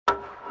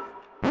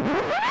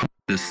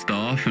the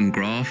Staff and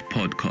Graph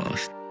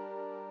podcast.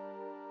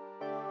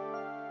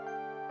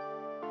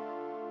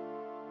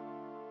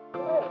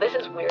 Oh, this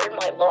is weird.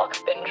 My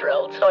lock's been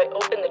drilled, so I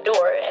open the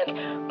door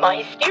and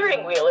my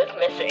steering wheel is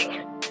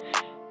missing.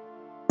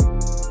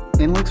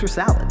 And links are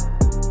salad.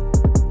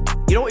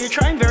 You know what? You're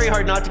trying very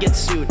hard not to get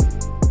sued.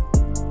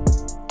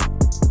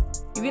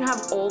 You can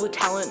have all the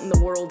talent in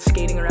the world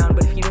skating around,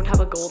 but if you don't have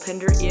a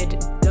goaltender, it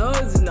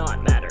does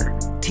not matter.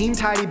 Team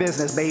tidy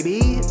business,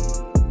 baby.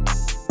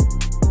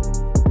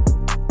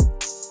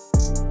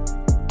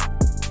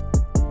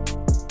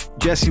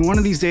 Jesse, one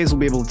of these days we'll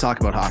be able to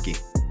talk about hockey.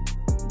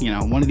 You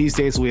know, one of these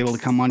days we'll be able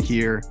to come on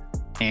here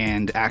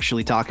and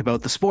actually talk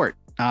about the sport.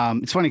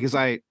 It's funny because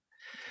I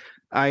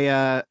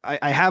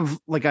have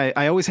like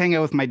I always hang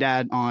out with my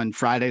dad on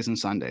Fridays and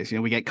Sundays. You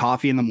know, we get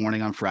coffee in the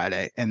morning on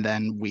Friday, and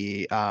then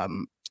we and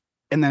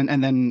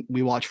then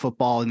we watch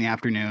football in the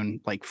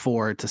afternoon, like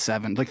 4 to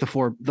 7, like the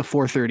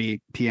 4:30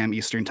 p.m.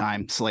 Eastern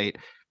time slate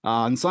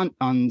on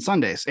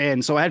Sundays.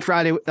 And so I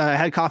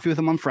had coffee with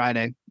him on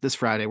this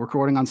Friday. We're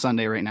recording on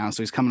Sunday right now,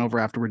 so he's coming over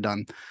after we're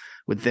done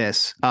with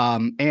this.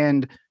 And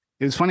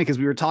it was funny because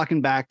we were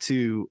talking back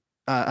to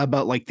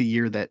about like the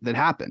year that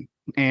happened,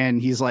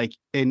 and he's like,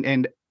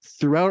 and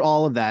throughout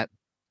all of that,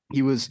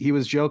 he was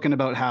joking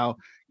about how,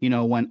 you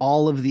know, when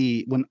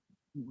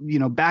you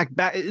know, back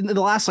in the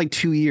last like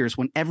 2 years,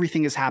 when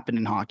everything has happened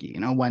in hockey, you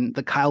know, when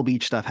the Kyle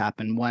Beach stuff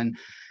happened, when,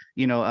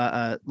 you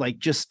know, like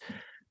just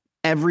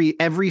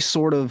every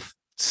sort of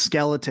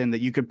skeleton that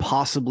you could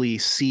possibly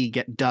see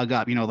get dug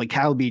up, you know, like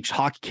Kyle Beach,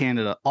 Hockey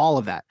Canada, all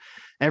of that,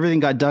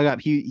 everything got dug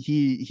up.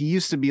 He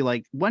used to be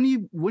like, when are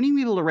you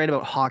able to write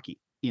about hockey?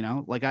 You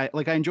know, like I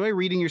enjoy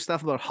reading your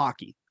stuff about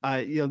hockey.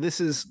 You know,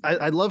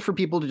 I'd love for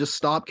people to just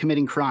stop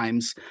committing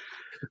crimes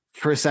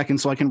for a second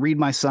so I can read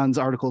my son's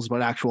articles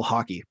about actual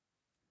hockey.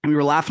 And we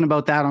were laughing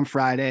about that on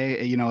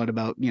Friday, you know, at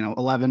about, you know,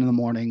 11 in the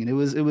morning. And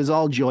it was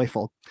all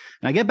joyful.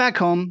 And I get back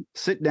home,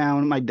 sit down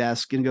at my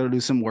desk and go to do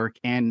some work,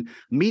 and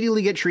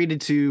immediately get treated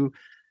to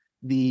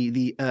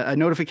a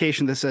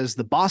notification that says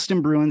the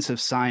Boston Bruins have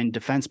signed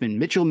defenseman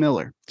Mitchell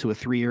Miller to a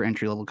 3-year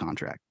entry-level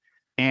contract.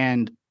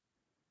 And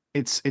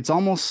it's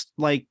almost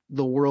like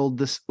the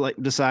world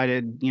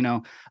decided, you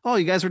know, oh,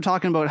 you guys were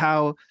talking about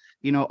how,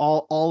 you know,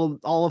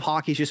 all of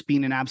hockey is just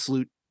being an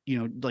absolute, you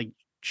know, like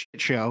shit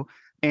show,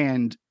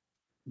 and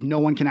no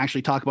one can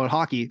actually talk about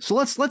hockey. So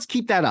let's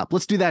keep that up.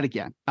 Let's do that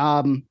again.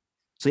 So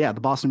yeah,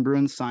 the Boston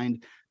Bruins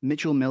signed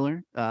Mitchell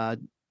Miller,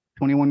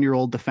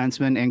 21-year-old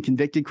defenseman and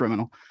convicted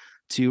criminal,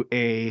 to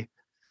a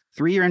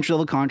 3-year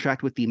entry-level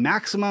contract with the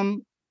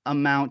maximum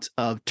amount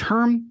of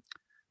term,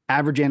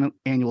 average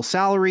annual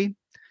salary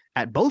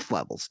at both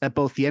levels, at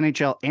both the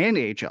NHL and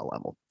AHL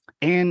level,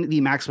 and the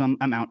maximum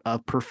amount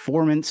of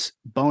performance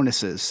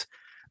bonuses.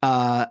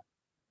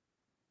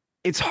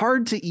 It's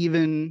hard to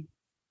even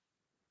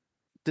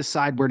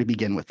decide where to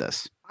begin with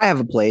this. I have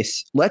a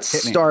place. Let's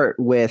start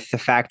with the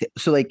fact that,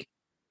 so like,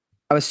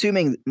 I'm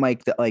assuming,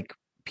 Mike, that like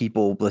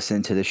people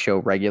listen to the show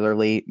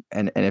regularly,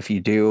 and if you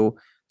do,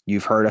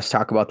 you've heard us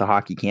talk about the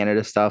Hockey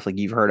Canada stuff. Like,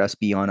 you've heard us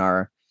be on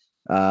our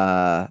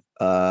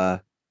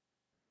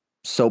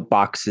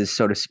soapboxes,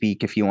 so to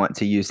speak, if you want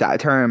to use that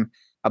term,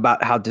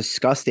 about how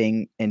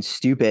disgusting and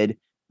stupid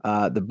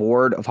the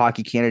board of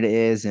Hockey Canada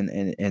is,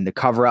 and the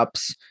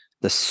cover-ups,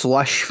 the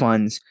slush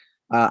funds.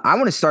 I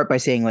want to start by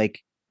saying, like,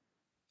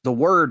 the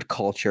word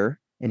culture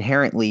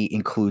inherently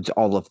includes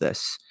all of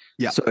this.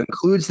 Yeah. So it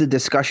includes the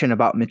discussion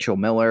about Mitchell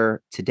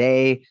Miller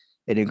today.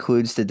 It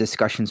includes the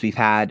discussions we've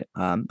had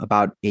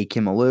about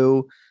Akim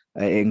Aliu.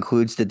 It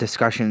includes the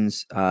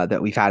discussions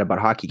that we've had about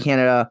Hockey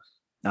Canada.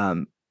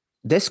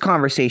 This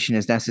conversation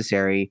is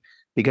necessary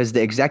because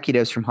the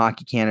executives from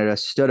Hockey Canada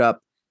stood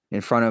up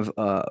in front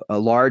of a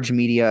large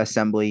media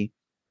assembly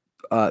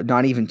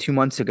not even 2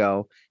 months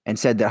ago and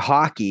said that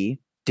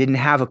hockey didn't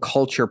have a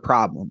culture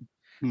problem.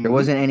 There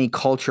wasn't any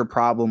culture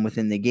problem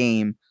within the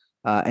game.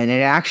 And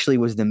it actually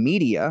was the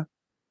media,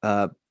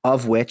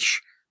 of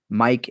which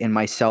Mike and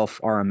myself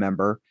are a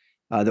member,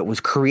 that was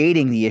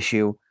creating the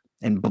issue.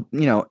 And,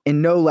 you know,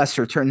 in no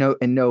lesser term, you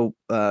know,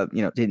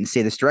 didn't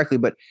say this directly,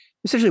 but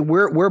essentially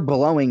we're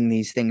blowing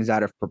these things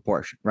out of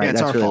proportion, right? Yeah,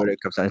 that's really what it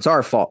comes down. It's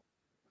our fault.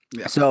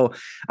 Yeah. So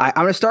I'm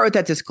going to start with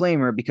that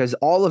disclaimer because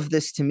all of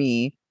this to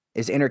me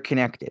is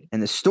interconnected.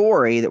 And the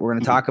story that we're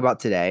going to talk about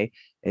today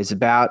is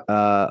about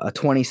a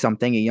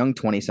 20-something, a young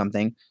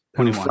 20-something.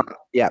 21.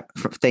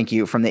 Thank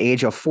you. From the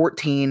age of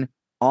 14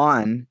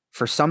 on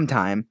for some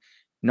time,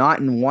 not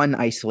in one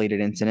isolated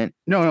incident.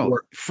 No,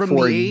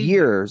 for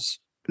years.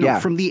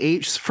 From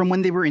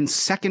when they were in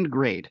second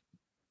grade,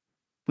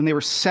 when they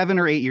were 7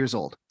 or 8 years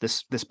old,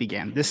 this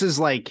began. This is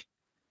like,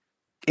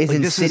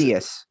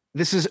 Insidious.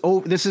 This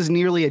is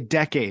nearly a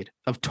decade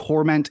of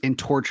torment and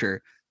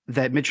torture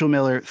that Mitchell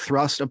Miller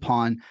thrust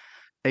upon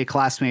a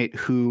classmate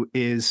who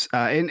is,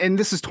 and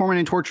this is torment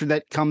and torture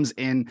that comes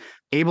in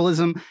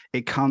ableism.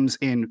 It comes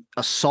in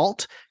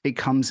assault. It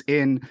comes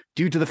in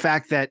due to the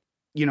fact that,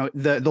 you know,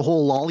 the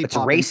whole lollipop. It's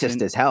racist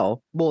incident, as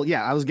hell. Well,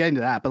 yeah, I was getting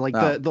to that, but like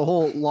the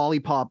whole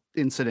lollipop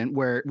incident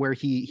where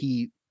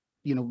he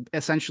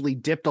essentially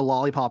dipped a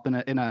lollipop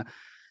in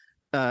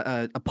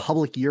a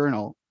public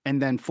urinal and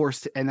then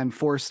forced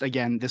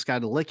again this guy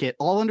to lick it,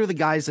 all under the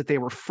guise that they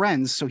were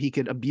friends so he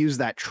could abuse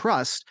that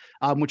trust,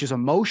 which is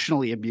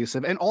emotionally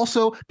abusive. And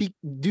also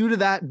due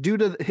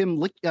to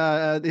him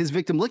his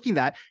victim licking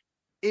that,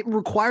 it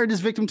required his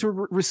victim to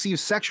receive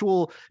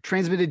sexual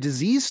transmitted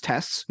disease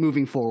tests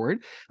moving forward.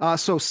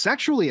 So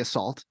sexually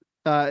assault,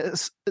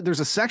 there's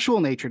a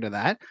sexual nature to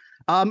that.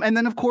 And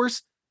then of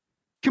course,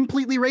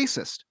 completely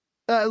racist.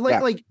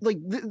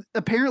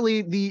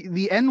 Apparently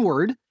the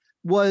N-word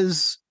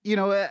was,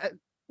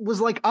 was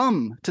like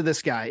to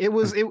this guy. It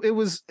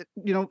was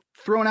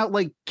thrown out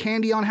like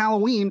candy on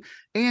Halloween,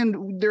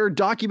 and there are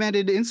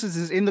documented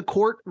instances in the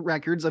court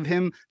records of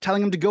him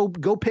telling him to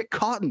go pick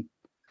cotton.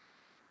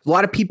 A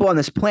lot of people on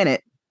this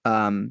planet,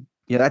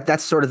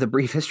 that's sort of the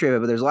brief history of it,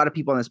 but there's a lot of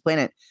people on this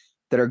planet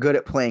that are good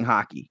at playing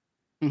hockey.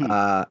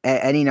 Mm-hmm.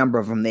 Any number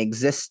of them. They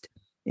exist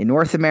in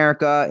North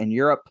America, in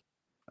Europe,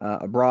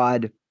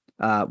 abroad.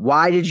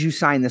 Why did you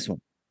sign this one?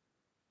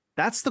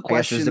 That's the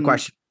question. This is the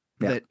question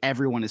that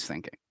everyone is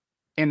thinking.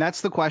 And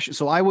that's the question.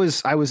 So I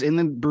was in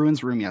the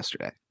Bruins room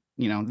yesterday.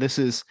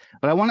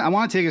 But I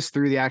want to take us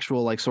through the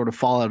actual like sort of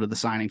fallout of the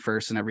signing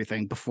first and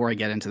everything before I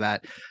get into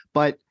that.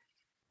 But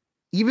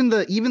even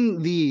the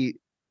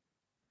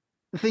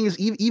thing is,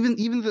 even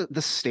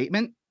the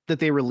statement that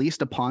they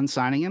released upon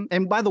signing him.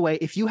 And by the way,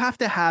 if you have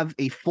to have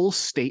a full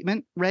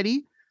statement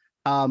ready,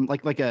 when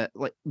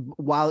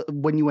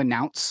you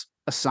announce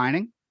a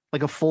signing,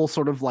 like a full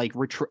sort of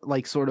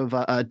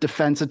a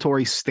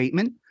defensatory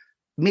statement,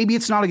 maybe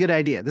it's not a good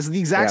idea. This is the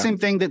exact same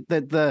thing that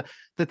the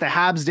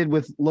Habs did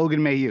with Logan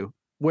Mailloux,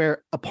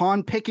 where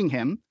upon picking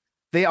him,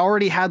 they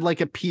already had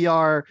like a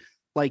PR,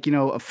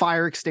 a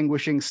fire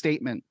extinguishing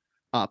statement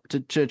up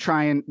to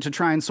try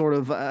and sort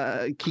of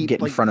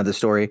get in front of the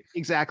story.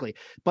 Exactly.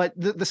 But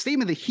the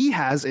statement that he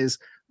has is,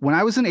 when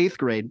I was in 8th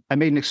grade, I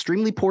made an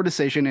extremely poor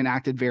decision and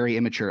acted very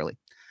immaturely.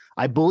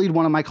 I bullied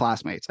one of my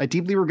classmates. I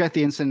deeply regret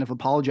the incident of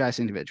apologized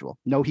individual.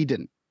 No, he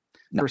didn't.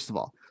 No. First of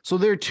all. So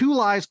there are 2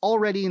 lies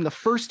already in the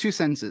first 2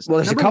 sentences. Well,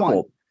 there's a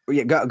couple.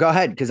 Go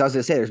ahead. Because I was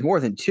going to say there's more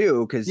than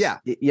 2. Because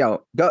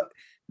go.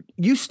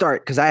 You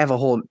start, because I have a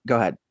whole. Go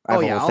ahead. I'll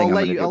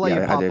let you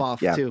pop off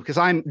too. Because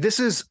I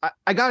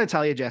got to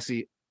tell you,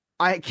 Jesse,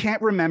 I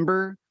can't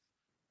remember.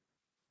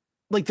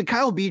 Like the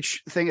Kyle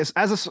Beach thing is,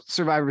 as a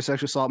survivor of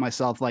sexual assault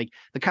myself, like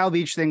the Kyle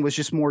Beach thing was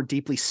just more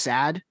deeply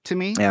sad to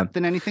me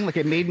than anything. Like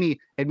it made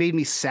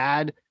me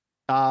sad.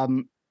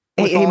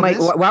 Hey, Mike,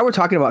 while we're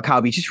talking about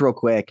Kyle Beach, just real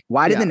quick,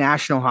 why did the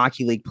National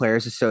Hockey League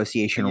Players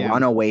Association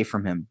run away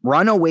from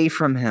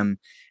him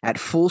at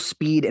full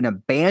speed and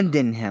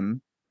abandon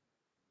him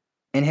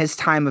in his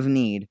time of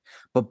need?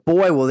 But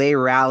boy, will they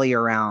rally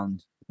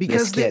around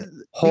because they're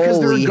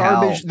a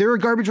garbage. They're a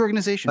garbage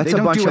organization. They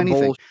don't do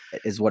anything.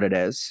 Bullshit is what it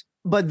is.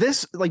 But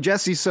this, like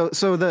Jesse, so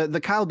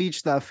the Kyle Beach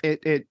stuff,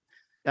 it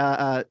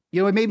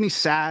made me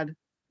sad.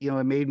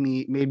 It made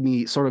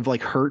me sort of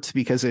like hurt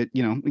because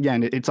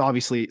it's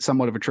obviously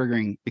somewhat of a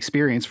triggering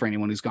experience for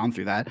anyone who's gone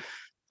through that.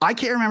 I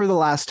can't remember the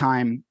last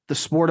time the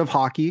sport of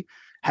hockey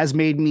has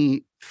made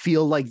me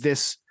feel like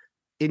this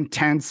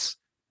intense,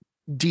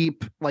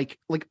 deep, like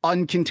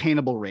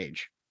uncontainable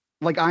rage.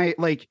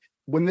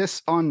 When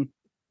this on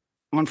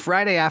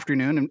Friday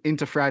afternoon and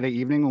into Friday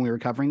evening when we were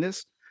covering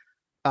this,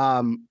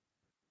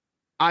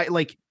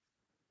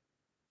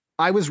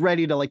 I was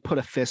ready to like put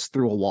a fist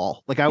through a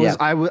wall. Like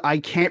I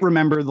can't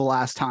remember the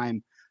last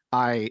time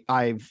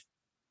I've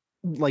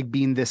like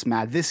been this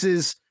mad. This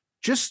is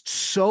just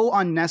so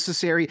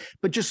unnecessary,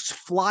 but just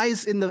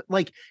flies in the,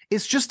 like,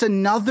 it's just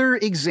another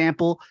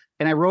example.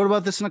 And I wrote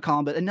about this in a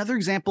column, but another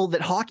example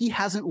that hockey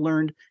hasn't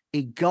learned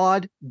a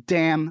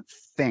goddamn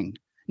thing,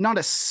 not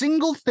a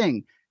single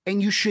thing.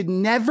 And you should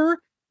never,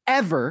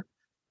 ever,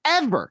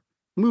 ever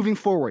moving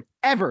forward,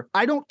 ever.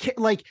 I don't care.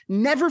 Like,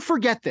 never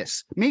forget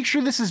this. Make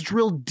sure this is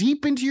drilled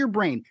deep into your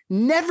brain.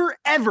 Never,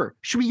 ever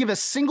should we give a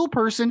single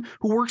person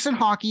who works in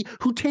hockey,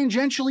 who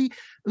tangentially,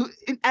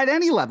 at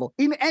any level,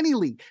 in any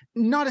league,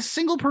 not a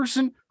single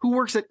person who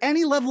works at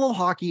any level of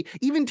hockey,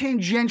 even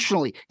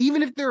tangentially,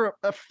 even if they're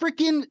a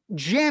freaking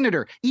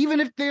janitor,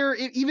 even if they're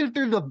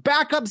the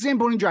backup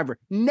Zamboni driver,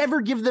 never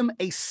give them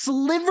a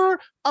sliver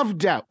of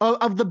doubt,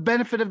 of the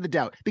benefit of the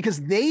doubt, because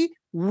they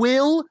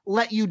will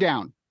let you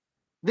down.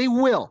 They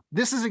will.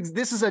 This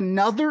is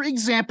another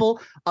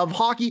example of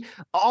hockey.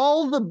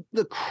 All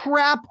the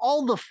crap,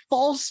 all the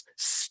false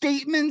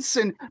statements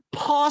and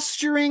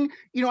posturing.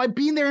 I've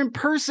been there in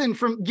person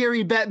from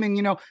Gary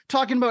Bettman,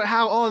 talking about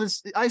how,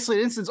 this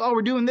isolated instance,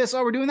 we're doing this,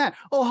 we're doing that.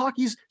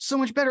 Hockey's so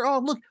much better.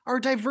 Look, our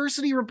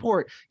diversity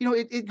report.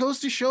 It goes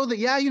to show that,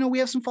 we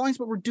have some fallings,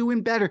 but we're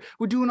doing better.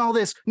 We're doing all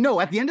this.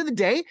 No, at the end of the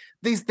day,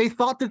 they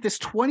thought that this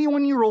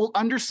 21-year-old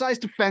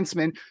undersized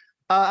defenseman,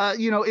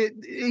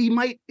 he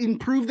might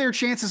improve their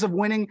chances of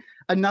winning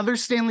another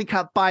Stanley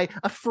Cup by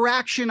a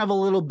fraction of a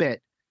little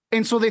bit.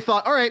 And so they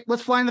thought, all right,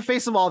 let's fly in the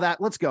face of all that.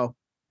 Let's go.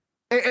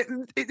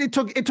 It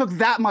took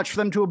that much for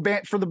them to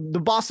abandon, for the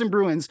Boston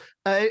Bruins,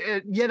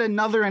 yet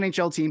another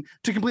NHL team,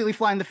 to completely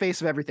fly in the face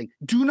of everything.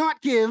 Do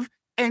not give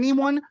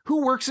anyone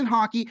who works in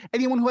hockey,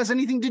 anyone who has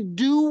anything to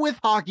do with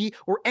hockey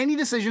or any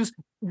decisions,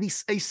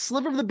 a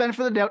sliver of the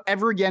benefit of the doubt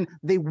ever again,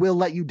 they will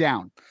let you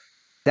down.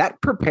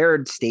 That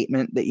prepared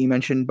statement that you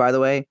mentioned, by the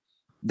way,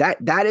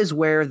 that is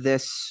where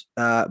this,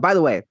 by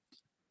the way,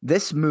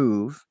 this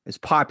move is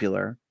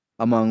popular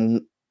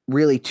among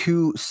really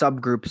two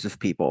subgroups of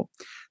people.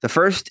 The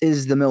first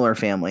is the Miller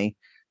family.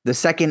 The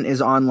second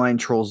is online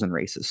trolls and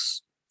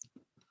racists.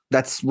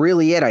 That's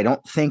really it. I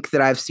don't think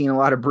that I've seen a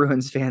lot of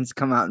Bruins fans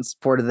come out in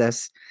support of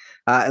this,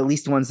 at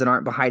least ones that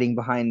aren't hiding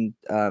behind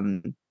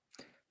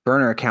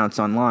burner accounts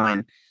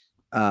online.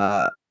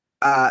 First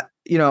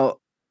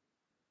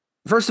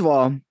of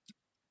all,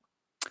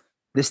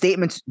 the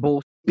statement's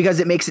bull because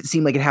it makes it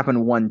seem like it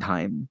happened one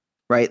time,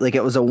 right? Like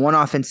it was a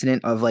one-off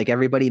incident of like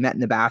everybody met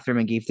in the bathroom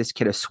and gave this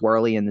kid a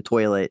swirly in the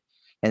toilet,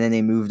 and then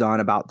they moved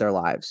on about their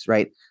lives,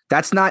 right?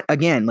 That's not,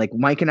 again, like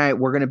Mike and I,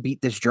 we're going to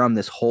beat this drum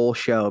this whole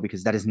show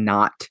because that is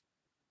not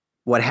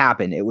what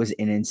happened. It was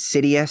an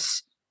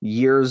insidious,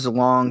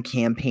 years-long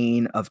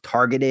campaign of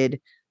targeted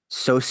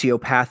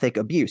sociopathic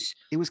abuse.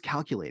 It was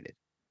calculated.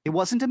 It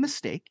wasn't a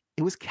mistake.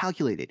 It was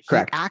calculated.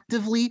 Correct. He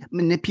actively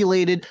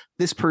manipulated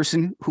this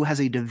person who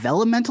has a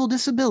developmental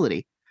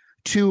disability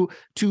to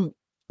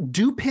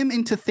dupe him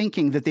into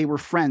thinking that they were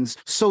friends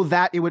so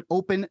that it would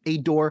open a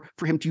door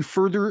for him to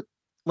further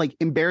like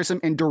embarrass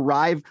him and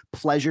derive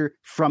pleasure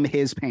from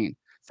his pain.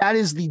 That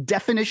is the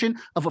definition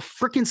of a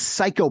freaking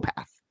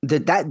psychopath.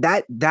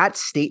 That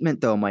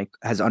statement though, Mike,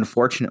 has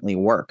unfortunately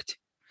worked.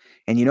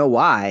 And you know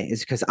why?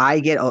 Is because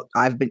I've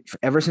been,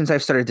 ever since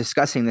I've started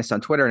discussing this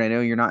on Twitter, and I know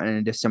you're not in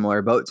a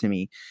dissimilar boat to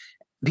me,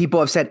 people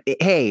have said,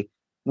 hey,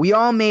 we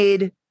all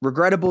made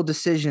regrettable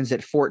decisions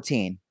at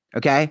 14.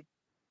 Okay.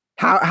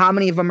 How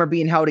many of them are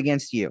being held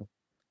against you?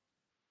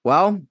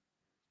 Well,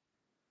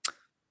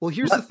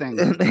 here's the thing.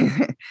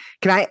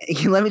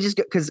 Let me just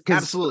go, because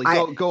absolutely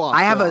go off.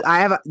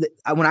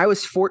 When I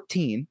was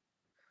 14,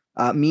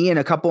 me and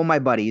a couple of my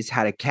buddies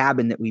had a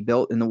cabin that we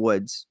built in the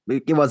woods.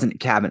 It wasn't a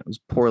cabin. It was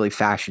poorly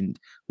fashioned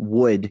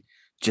wood,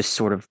 just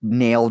sort of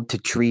nailed to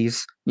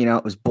trees.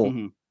 It was bull.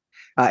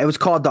 Mm-hmm. It was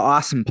called the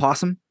Awesome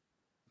Possum.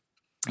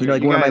 One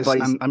of my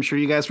buddies. I'm sure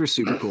you guys were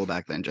super cool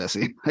back then,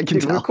 Jesse. I can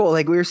tell. We're cool.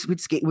 Like we'd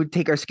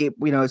take our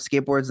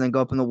skateboards and then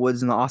go up in the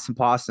woods in the Awesome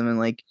Possum and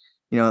like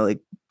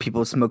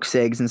people smoke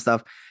cigs and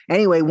stuff.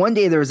 Anyway, one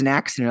day there was an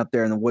accident up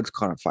there and the woods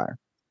caught on fire.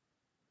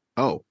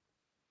 Oh,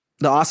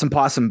 the Awesome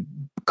Possum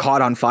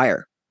caught on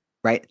fire,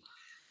 right?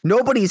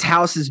 Nobody's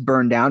house is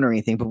burned down or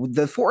anything, but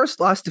the forest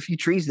lost a few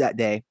trees that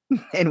day.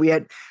 And we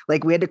had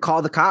to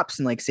call the cops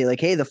and say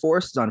hey, the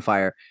forest is on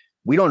fire.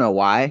 We don't know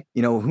why,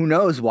 who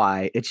knows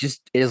why. It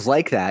is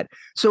like that.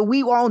 So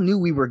we all knew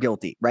we were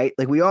guilty, right?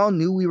 Like we all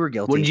knew we were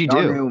guilty. What did you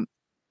do?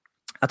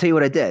 I'll tell you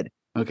what I did.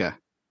 Okay.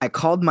 I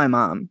called my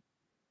mom.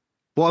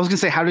 Well, I was gonna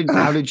say, how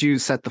did you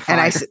set the fire?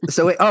 And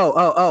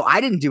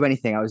I didn't do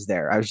anything. I was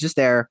there. I was just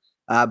there.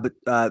 But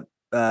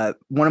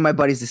one of my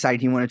buddies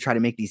decided he wanted to try to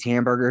make these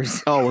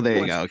hamburgers. Oh, well, there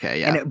you go.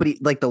 Okay, yeah. But he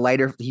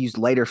used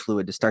lighter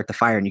fluid to start the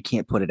fire, and you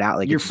can't put it out.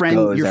 Like your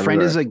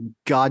friend is a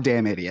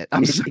goddamn idiot.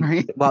 I'm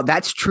sorry. Well,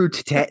 that's true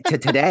to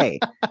today.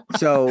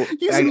 So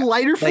using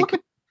lighter fluid.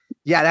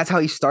 Yeah, that's how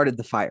he started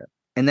the fire,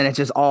 and then it's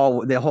just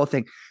the whole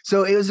thing.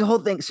 So it was the whole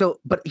thing.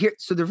 So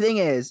the thing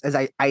is, as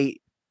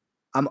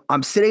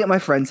I'm sitting at my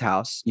friend's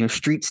house,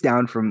 streets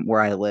down from where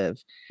I live.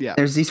 Yeah.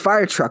 There's these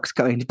fire trucks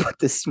coming to put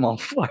this small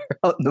fire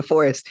out in the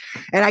forest.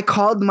 And I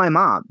called my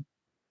mom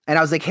and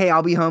I was like, hey,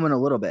 I'll be home in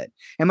a little bit.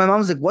 And my mom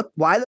was like, what,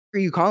 why the are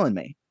you calling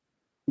me?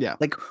 Yeah.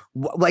 Like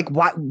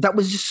why? That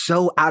was just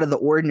so out of the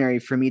ordinary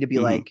for me to be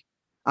like,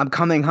 I'm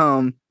coming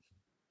home.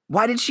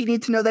 Why did she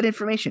need to know that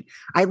information?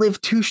 I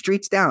live 2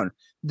 streets down.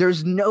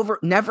 There's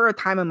never a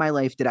time in my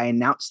life did I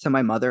announce to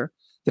my mother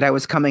that I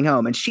was coming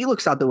home, and she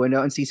looks out the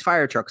window and sees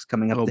fire trucks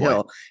coming up the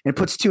hill and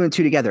puts 2 and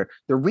 2 together.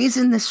 The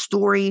reason this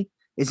story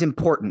is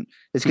important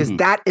is because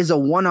that is a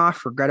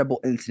one-off regrettable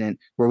incident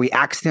where we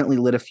accidentally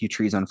lit a few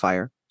trees on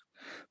fire.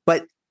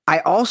 But I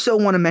also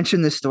want to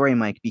mention this story,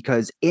 Mike,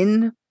 because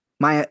in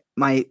my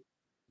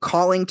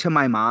calling to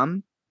my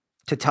mom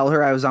to tell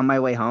her I was on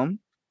my way home,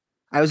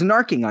 I was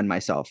narking on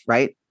myself,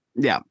 right?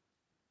 Yeah.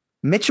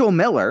 Mitchell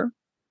Miller,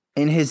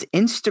 in his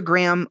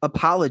Instagram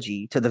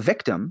apology to the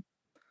victim,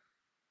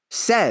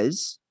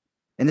 says,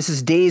 and this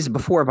is days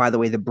before, by the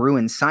way, the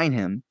Bruins sign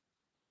him,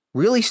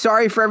 really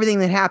sorry for everything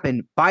that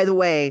happened. By the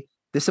way,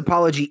 this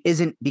apology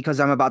isn't because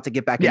I'm about to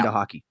get back into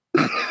hockey.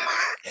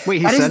 Wait,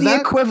 he that said is the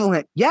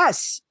equivalent.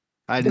 Yes.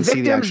 I didn't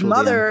see the actual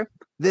DM.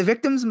 The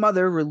victim's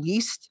mother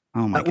released,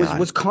 oh my God.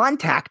 was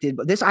contacted.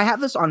 But I have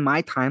this on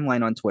my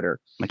timeline on Twitter.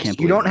 I can't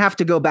You don't have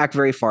to go back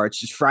very far. It's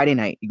just Friday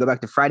night. You go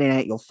back to Friday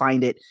night, you'll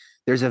find it.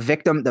 There's a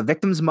victim. The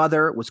victim's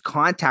mother was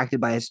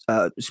contacted by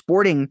a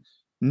sporting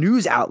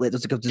news outlet.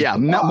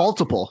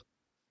 Multiple.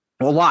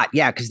 A lot.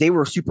 Yeah. Because they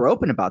were super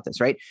open about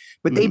this. Right.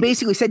 But they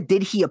basically said,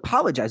 did he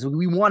apologize?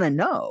 We want to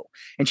know.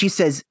 And she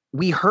says,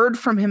 we heard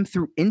from him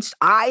through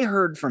I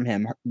heard from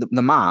him,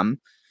 the mom,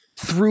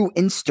 through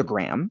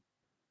Instagram.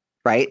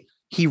 Right.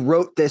 He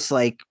wrote this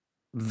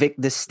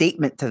the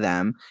statement to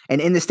them.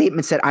 And in the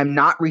statement said, I'm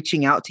not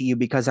reaching out to you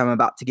because I'm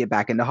about to get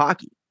back into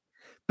hockey.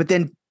 But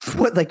then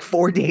like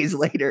 4 days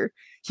later,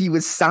 he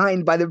was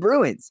signed by the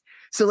Bruins.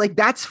 So like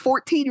that's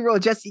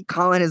 14-year-old Jesse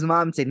calling his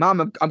mom and saying,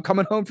 Mom, I'm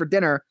coming home for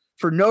dinner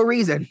for no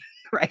reason.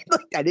 Right?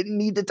 Like I didn't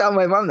need to tell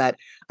my mom that.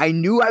 I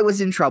knew I was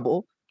in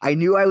trouble. I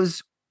knew I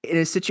was in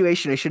a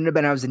situation I shouldn't have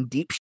been. I was in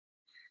deep shit.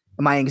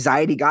 My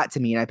anxiety got to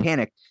me and I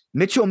panicked.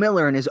 Mitchell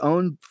Miller in his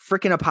own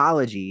freaking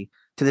apology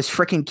to this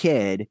freaking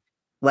kid,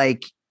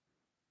 like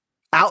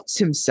outs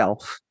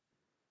himself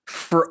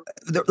for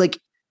like,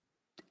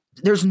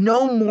 there's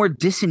no more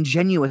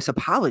disingenuous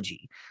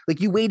apology.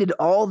 Like you waited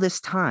all this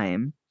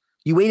time.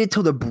 You waited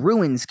till the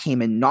Bruins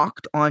came and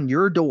knocked on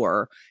your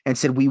door and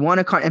said, we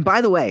want to and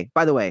by the way,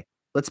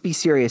 let's be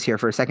serious here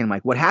for a second,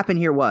 Mike. What happened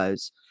here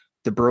was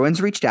the Bruins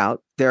reached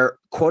out. Their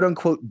quote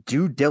unquote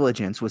due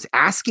diligence was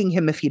asking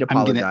him if he'd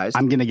apologize.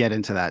 I'm going to get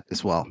into that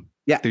as well.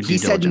 Yeah. He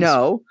said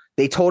no.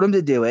 They told him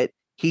to do it.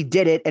 He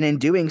did it. And in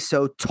doing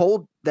so,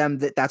 told them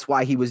that that's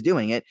why he was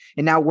doing it.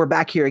 And now we're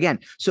back here again.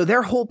 So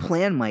their whole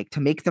plan, Mike,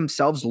 to make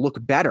themselves look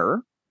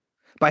better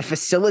by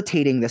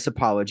facilitating this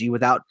apology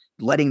without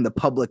letting the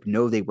public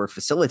know they were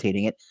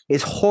facilitating it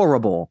is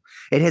horrible.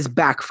 It has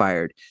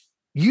backfired.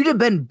 You'd have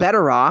been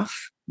better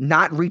off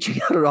not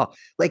reaching out at all.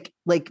 Like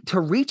to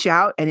reach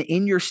out and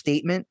in your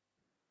statement,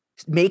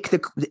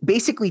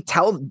 basically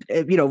tell,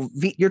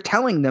 you're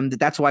telling them that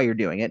that's why you're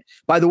doing it.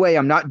 By the way,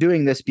 I'm not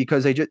doing this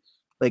because I just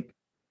like,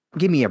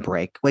 give me a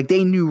break. Like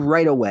they knew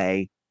right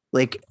away.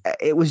 Like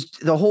it was,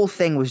 the whole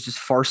thing was just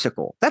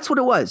farcical. That's what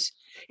it was.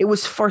 It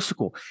was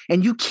farcical.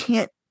 And you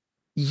can't,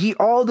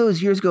 all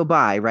those years go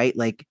by, right?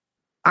 Like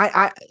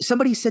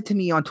somebody said to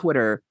me on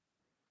Twitter,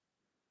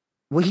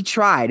 well, he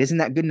tried. Isn't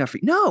that good enough for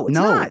you? No, it's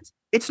not.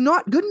 It's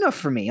not good enough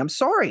for me. I'm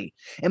sorry.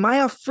 Am I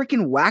a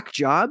freaking whack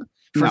job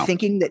for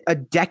thinking that a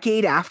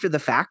decade after the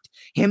fact,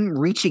 him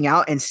reaching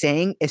out and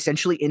saying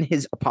essentially in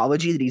his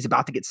apology that he's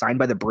about to get signed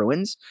by the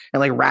Bruins and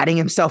like ratting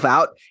himself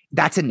out,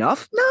 that's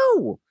enough?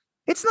 No,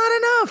 it's not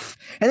enough.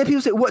 And then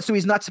people say, what? So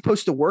he's not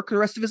supposed to work the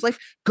rest of his life?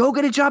 Go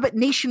get a job at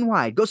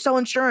Nationwide. Go sell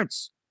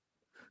insurance.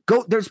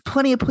 Go. There's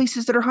plenty of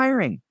places that are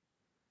hiring.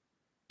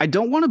 I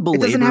don't want to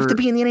belabor. It doesn't have to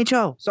be in the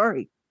NHL.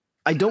 Sorry.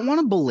 I don't want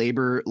to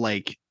belabor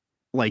like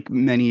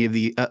many of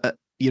the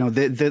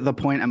the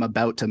point I'm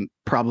about to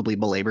probably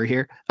belabor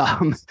here,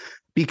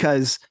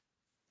 because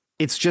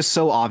it's just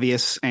so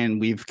obvious and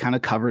we've kind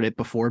of covered it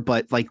before.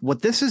 But like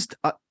what this is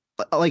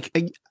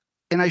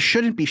and I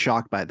shouldn't be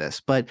shocked by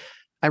this, but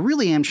I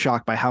really am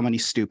shocked by how many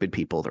stupid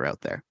people are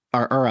out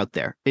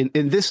there. And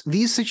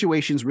these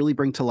situations really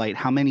bring to light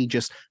how many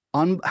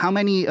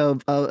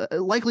of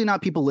likely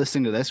not people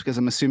listening to this, because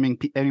I'm assuming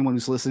anyone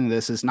who's listening to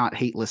this is not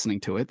hate listening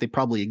to it. They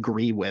probably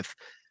agree with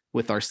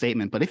our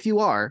statement. But if you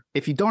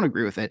don't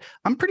agree with it,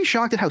 I'm pretty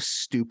shocked at how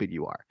stupid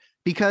you are,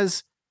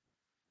 because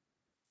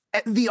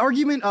the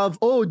argument of,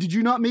 oh, did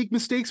you not make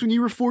mistakes when you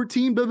were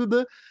 14? Blah, blah,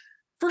 blah.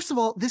 First of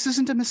all, this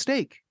isn't a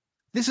mistake.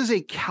 This is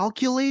a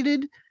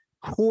calculated,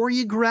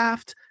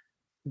 choreographed,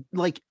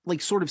 like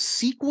sort of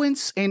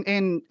sequence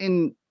and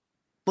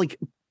like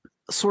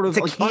sort of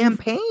it's a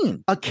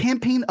campaign, a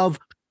campaign of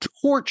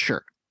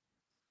torture.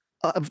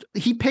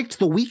 He picked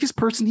the weakest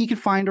person he could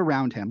find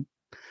around him.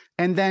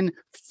 And then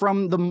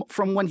from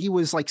when he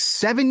was like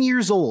 7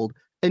 years old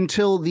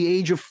until the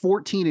age of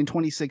 14 in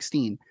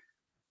 2016,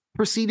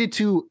 proceeded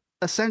to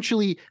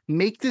essentially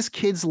make this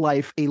kid's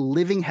life a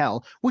living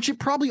hell, which it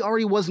probably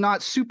already was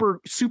not super,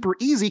 super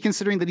easy,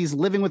 considering that he's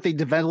living with a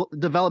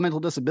developmental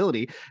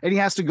disability and he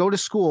has to go to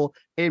school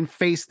and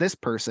face this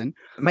person.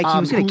 Mike, he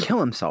was going to kill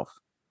himself.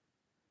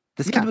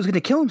 This kid was going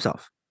to kill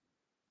himself.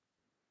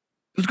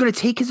 He was going to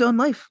take his own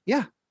life.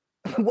 Yeah.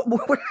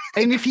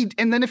 And if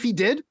he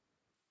did,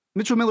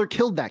 Mitchell Miller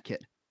killed that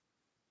kid.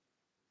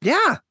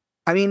 Yeah.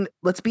 I mean,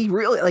 let's be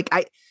real.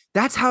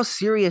 That's how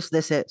serious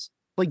this is.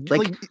 Like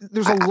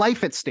there's a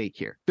life at stake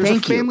here. There's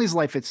a family's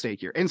life at stake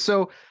here. And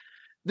so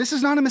this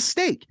is not a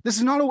mistake. This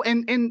is not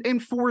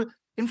and for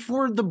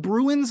the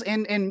Bruins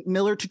and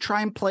Miller to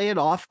try and play it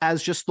off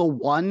as just the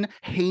one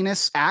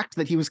heinous act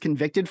that he was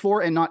convicted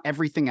for and not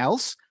everything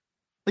else.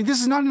 Like,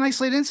 this is not an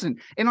isolated incident.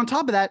 And on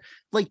top of that,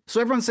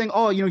 so everyone's saying,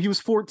 oh, he was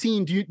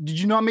 14. Did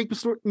you not make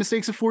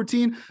mistakes at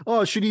 14?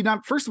 Oh, should he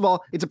not? First of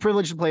all, it's a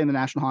privilege to play in the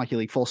National Hockey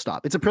League, full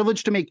stop. It's a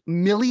privilege to make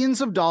millions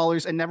of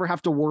dollars and never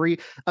have to worry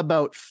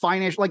about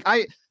financial.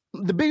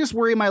 The biggest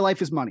worry in my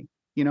life is money.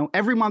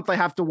 Every month I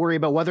have to worry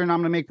about whether or not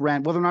I'm going to make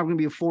rent, whether or not I'm going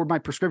to be afford my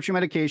prescription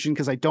medication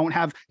because I don't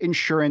have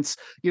insurance,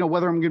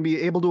 whether I'm going to be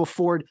able to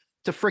afford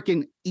to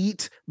fricking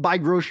eat, buy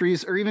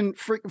groceries, or even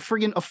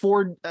friggin'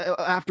 afford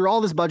after all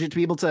this budget to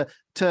be able to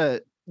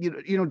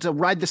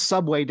ride the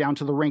subway down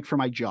to the rink for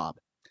my job.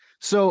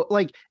 So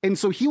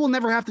so he will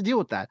never have to deal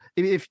with that.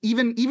 If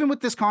even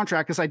with this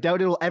contract, because I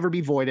doubt it'll ever be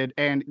voided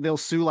and they'll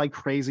sue like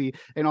crazy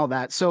and all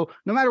that. So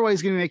no matter what,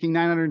 he's going to be making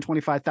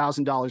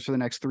 $925,000 for the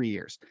next 3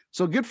 years.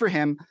 So good for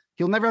him.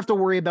 He'll never have to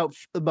worry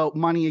about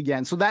money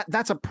again. So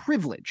that's a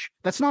privilege.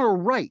 That's not a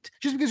right.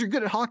 Just because you're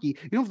good at hockey,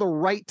 you don't have the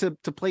right to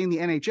play in the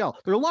NHL.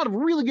 There are a lot of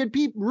really good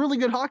people, really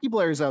good hockey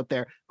players out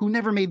there who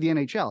never made the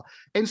NHL.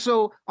 And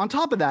so on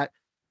top of that,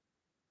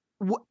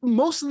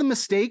 most of the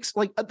mistakes,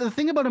 like the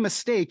thing about a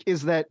mistake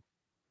is that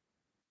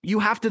you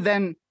have to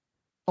then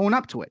own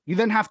up to it. You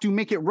then have to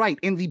make it right.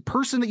 And the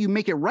person that you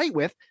make it right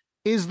with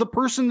is the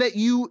person that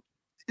you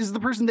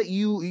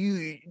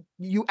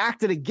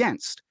acted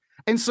against.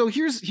 And so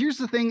here's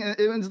the thing,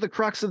 it's the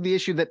crux of the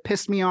issue that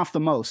pissed me off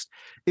the most,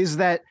 is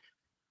that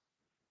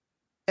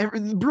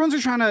the Bruins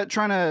are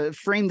trying to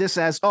frame this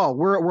as, oh,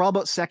 we're all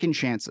about second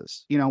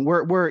chances.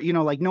 We're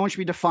like, no one should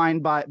be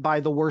defined by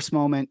the worst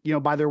moment,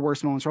 by their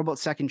worst moments. We're all about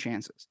second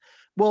chances.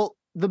 Well,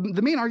 the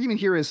main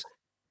argument here is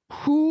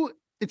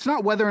it's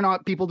not whether or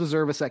not people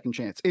deserve a second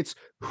chance. It's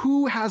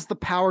who has the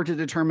power to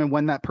determine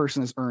when that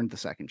person has earned the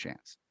second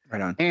chance.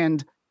 Right on.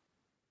 And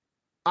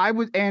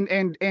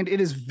it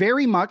is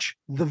very much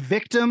the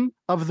victim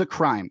of the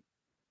crime.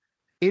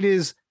 It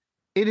is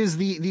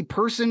the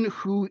person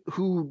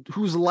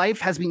whose life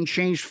has been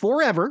changed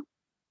forever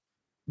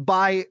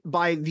by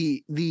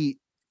the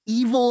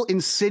evil,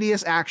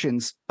 insidious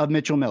actions of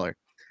Mitchell Miller.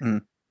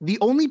 Mm. The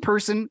only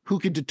person who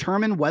could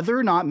determine whether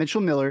or not Mitchell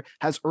Miller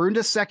has earned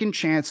a second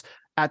chance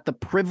at the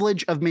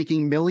privilege of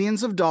making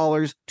millions of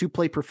dollars to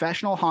play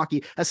professional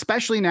hockey,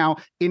 especially now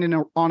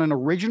on an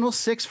Original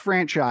Six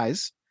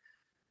franchise,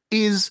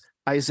 is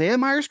Isaiah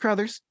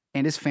Myers-Crothers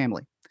and his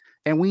family.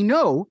 And we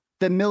know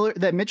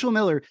that Mitchell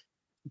Miller,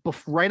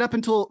 right up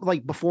until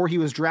before he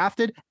was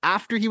drafted,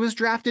 after he was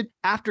drafted,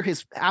 after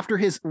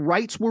his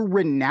rights were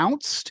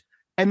renounced,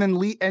 and then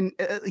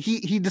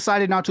he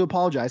decided not to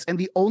apologize. And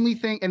the only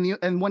thing,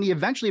 and when he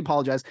eventually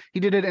apologized, he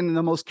did it in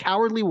the most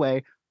cowardly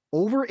way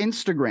over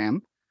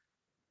Instagram,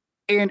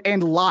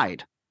 and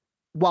lied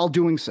while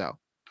doing so.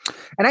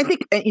 And I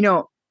think,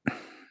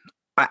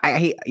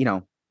 I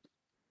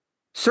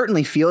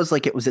certainly feels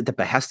like it was at the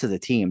behest of the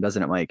team,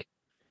 doesn't it, Mike?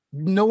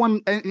 No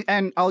one,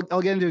 and I'll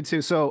get into it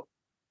too. So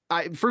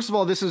first of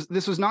all, this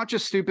was not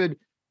just stupid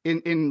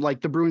in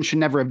like the Bruins should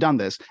never have done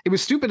this. It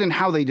was stupid in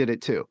how they did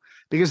it too,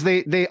 because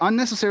they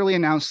unnecessarily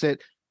announced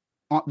it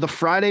on the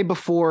Friday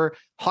before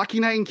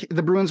Hockey Night.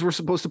 The Bruins were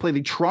supposed to play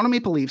the Toronto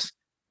Maple Leafs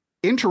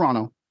in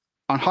Toronto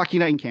on Hockey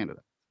Night in Canada.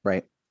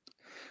 Right.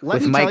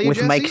 With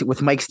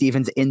Mike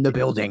Stevens in the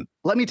building.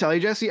 Let me tell you,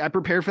 Jesse, I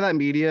prepared for that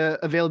media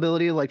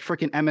availability like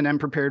freaking Eminem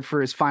prepared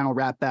for his final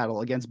rap battle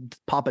against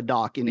Papa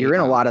Doc. You're in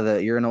a lot of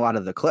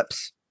the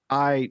clips.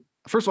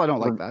 First of all, I don't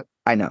like that.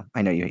 I know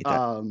you hate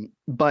that.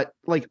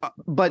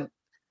 But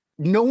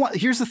no one.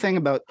 Here's the thing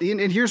about, and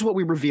here's what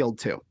we revealed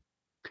too.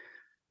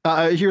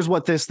 Here's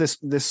what this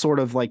sort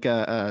of like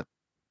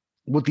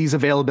with these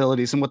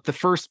availabilities and what the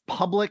first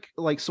public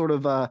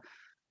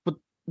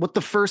what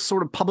the first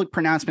sort of public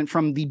pronouncement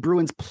from the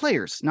Bruins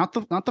players, not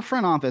the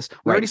front office.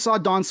 We already saw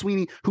Don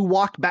Sweeney, who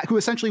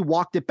essentially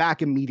walked it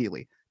back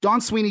immediately.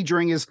 Don Sweeney,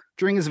 during his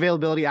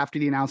availability after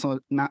the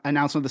announcement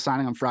of the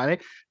signing on Friday,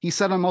 he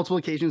said on multiple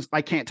occasions,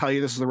 "I can't tell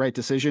you this is the right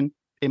decision.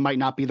 It might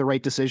not be the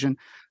right decision.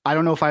 I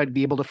don't know if I'd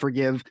be able to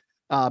forgive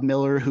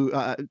Miller.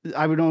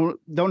 Don't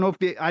know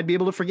if I'd be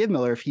able to forgive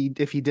Miller if he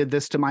did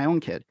this to my own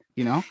kid.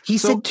 He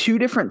said two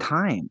different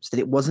times that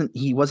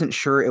he wasn't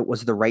sure it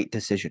was the right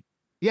decision.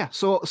 Yeah.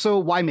 So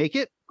why make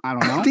it? I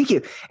don't know. Thank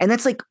you. And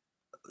that's like,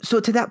 so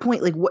to that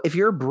point, like, if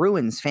you're a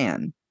Bruins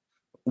fan,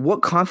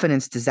 what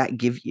confidence does that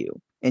give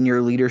you in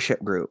your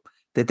leadership group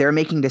that they're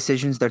making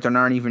decisions that they're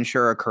not even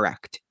sure are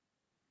correct?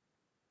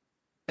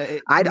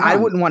 I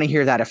wouldn't want to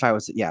hear that if I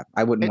was,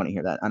 I wouldn't want to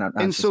hear that.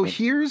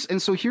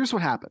 Here's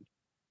what happened.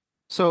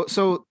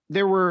 So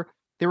there were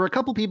a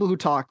couple people who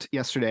talked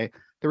yesterday.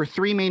 There were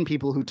three main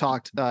people who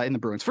talked in the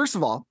Bruins. First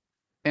of all,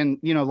 and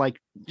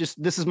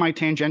this is my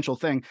tangential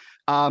thing.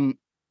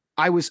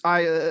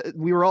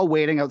 We were all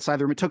waiting outside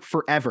the room. It took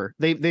forever.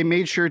 They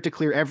made sure to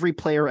clear every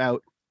player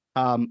out,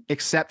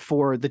 except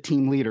for the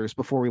team leaders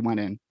before we went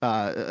in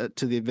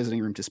to the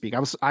visiting room to speak.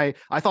 I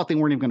thought they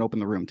weren't even going to open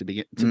the room to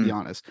be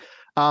honest.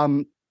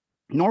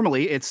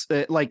 Normally it's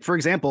for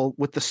example,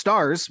 with the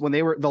Stars, when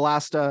they were the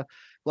last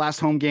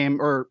home game,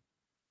 or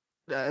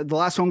the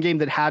last home game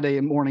that had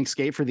a morning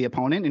skate for the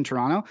opponent in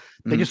Toronto,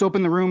 they just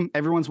open the room.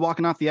 Everyone's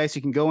walking off the ice.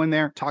 You can go in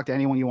there, talk to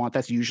anyone you want.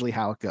 That's usually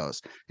how it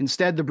goes.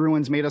 Instead, the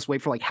Bruins made us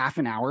wait for like half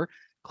an hour,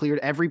 cleared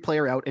every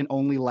player out, and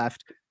only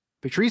left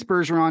Patrice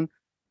Bergeron,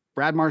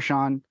 Brad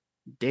Marchand,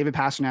 David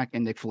Pastrnak,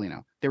 and Nick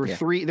Foligno. There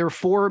were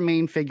four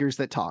main figures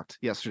that talked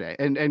yesterday.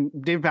 And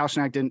David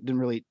Pastrnak didn't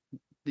really,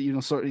 he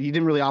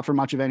didn't really offer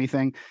much of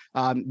anything.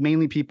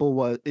 Mainly people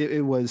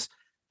was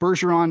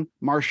Bergeron,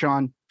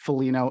 Marchand,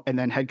 Foligno, and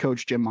then head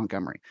coach Jim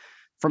Montgomery.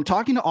 From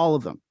talking to all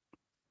of them,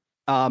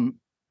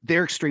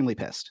 they're extremely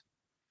pissed.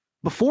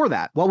 Before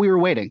that, while we were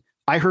waiting,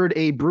 I heard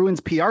a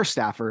Bruins PR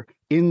staffer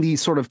in the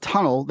sort of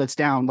tunnel that's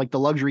down, like the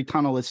luxury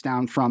tunnel that's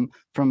down from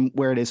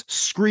where it is,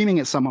 screaming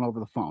at someone over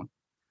the phone,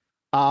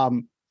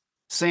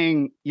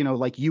 saying,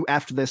 you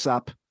effed this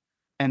up,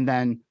 and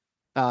then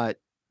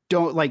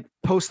don't like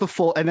post the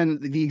full. And then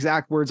the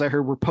exact words I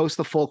heard were post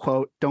the full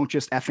quote. Don't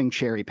just effing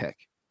cherry pick.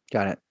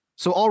 Got it.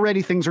 So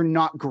already things are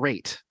not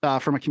great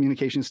from a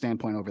communication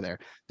standpoint over there.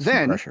 Some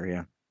Then pressure,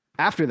 yeah.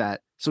 after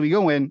that, so we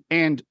go in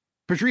and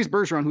Patrice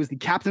Bergeron, who is the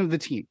captain of the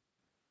team,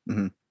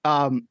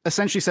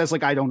 essentially says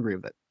like, I don't agree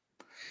with it.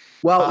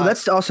 Well,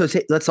 let's also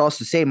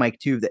say, Mike,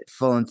 too, that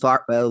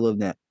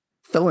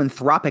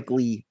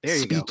philanthropically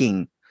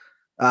speaking,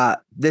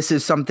 this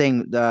is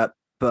something that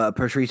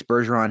Patrice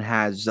Bergeron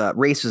has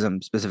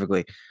racism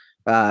specifically,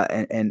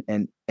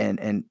 and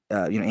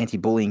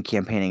anti-bullying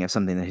campaigning is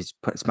something that he's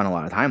spent a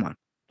lot of time on,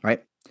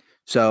 right?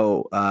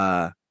 So,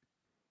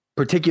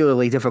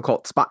 particularly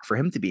difficult spot for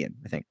him to be in,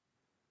 I think.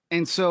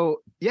 And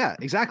so, yeah,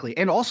 exactly.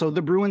 And also,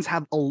 the Bruins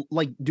have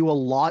do a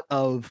lot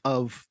of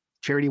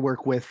charity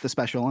work with the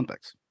Special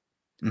Olympics.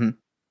 Mm-hmm.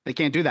 They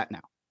can't do that now.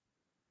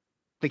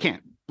 They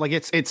can't. Like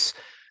it's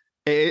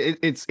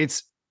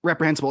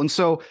reprehensible. And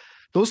so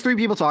those three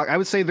people talk. I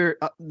would say they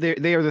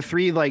are the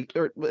three, like,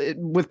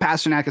 with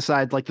Pasternak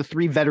aside, like the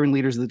three veteran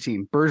leaders of the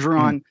team: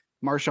 Bergeron,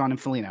 Marchand,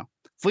 and Foligno.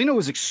 Foligno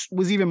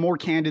was even more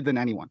candid than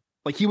anyone.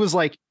 Like he was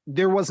like,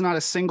 there was not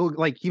a single,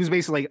 like he was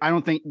basically like, I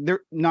don't think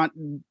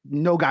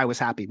no guy was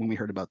happy when we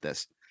heard about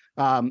this.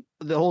 The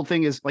whole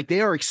thing is like,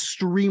 they are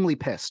extremely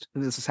pissed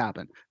that this has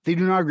happened. They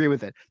do not agree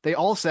with it. They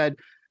all said,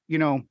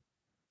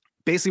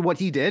 basically what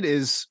he did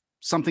is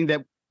something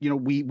that,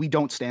 we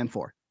don't stand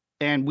for,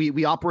 and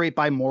we operate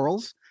by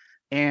morals,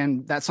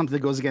 and that's something that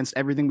goes against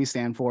everything we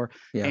stand for.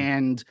 Yeah.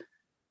 And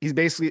he's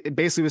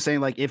basically was saying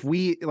like, if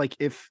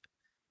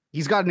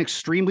he's got an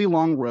extremely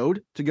long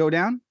road to go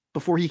down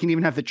before he can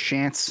even have the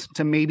chance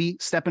to maybe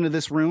step into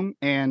this room.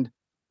 And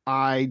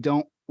I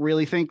don't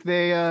really think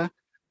they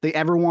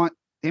ever want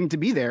him to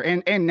be there.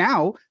 And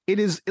now it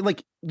is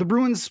like the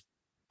Bruins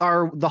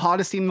are the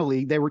hottest team in the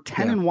league. They were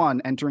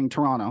 10-1 entering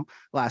Toronto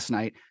last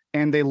night,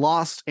 and they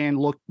lost and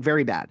looked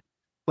very bad.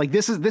 Like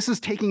this is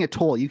taking a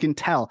toll. You can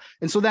tell.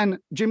 And so then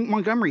Jim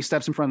Montgomery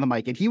steps in front of the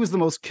mic, and he was the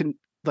most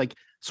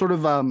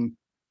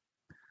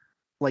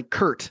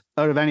curt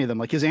out of any of them.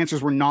 Like his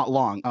answers were not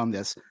long on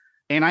this.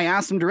 And I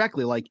asked him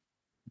directly, like,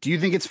 do you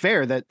think it's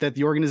fair that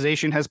the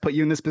organization has put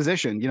you in this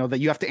position? That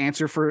you have to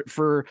answer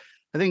for.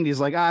 I think he's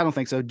like, I don't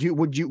think so.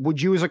 Would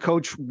you as a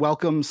coach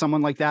welcome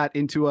someone like that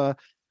into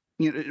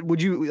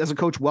would you as a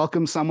coach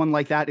welcome someone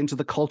like that into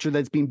the culture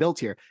that's being built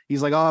here?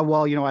 He's like, oh,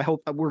 well, I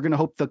hope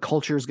the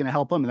culture is going to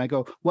help him. And I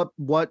go,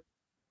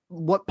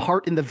 what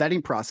part in the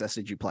vetting process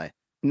did you play?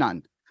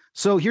 None.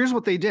 So here's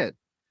what they did.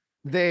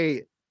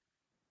 They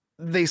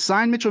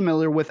signed Mitchell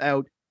Miller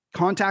without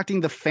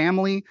contacting the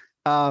family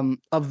of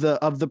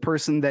the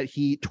person that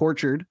he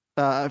tortured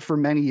for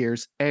many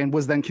years and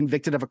was then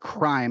convicted of a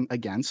crime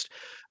against,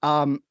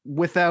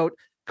 without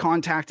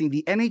contacting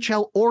the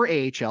NHL or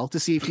AHL to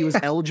see if he was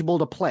eligible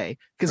to play.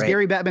 Because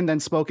Gary Bettman then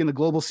spoke in the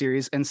Global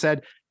Series and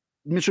said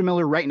Mitchell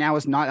Miller right now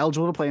is not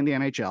eligible to play in the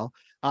NHL.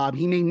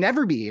 He may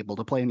never be able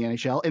to play in the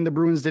NHL, and the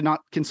Bruins did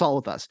not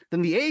consult with us.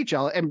 Then the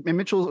AHL and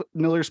Mitchell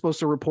Miller is supposed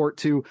to report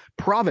to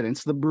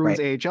Providence, the Bruins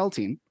AHL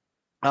team.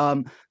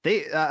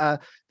 The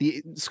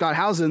Scott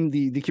Housen,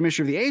 the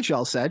commissioner of the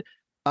AHL, said,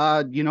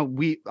 I'm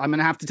going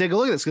to have to take a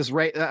look at this because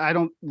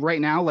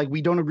right now, like,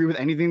 we don't agree with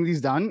anything that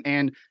he's done.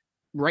 And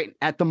right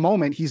at the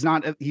moment, he's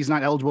not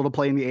eligible to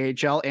play in the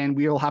AHL, and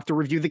we'll have to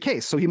review the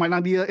case. So he might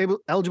not be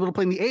eligible to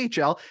play in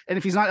the AHL. And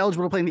if he's not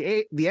eligible to play in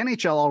the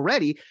NHL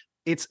already,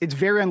 it's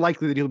very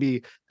unlikely that he'll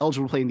be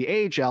eligible to play in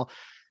the AHL.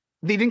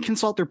 They didn't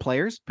consult their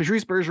players.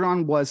 Patrice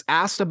Bergeron was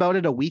asked about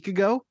it a week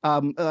ago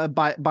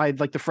by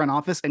like the front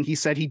office, and he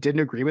said he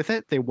didn't agree with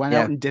it. They went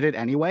out and did it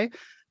anyway.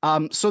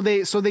 So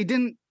they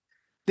didn't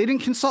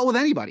consult with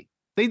anybody.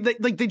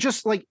 They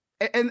just like,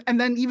 and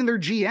then even their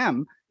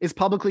GM is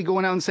publicly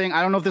going out and saying,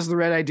 I don't know if this is the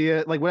right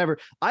idea, like whatever.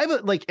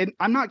 And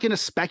I'm not going to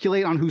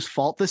speculate on whose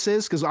fault this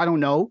is because I don't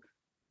know,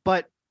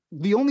 but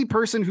the only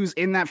person who's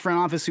in that front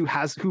office who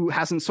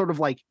hasn't sort of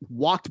like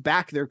walked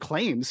back their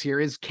claims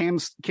here is Cam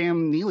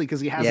Neely, because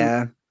he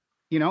hasn't,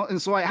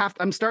 and so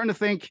I'm starting to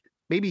think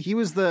maybe he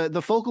was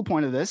the focal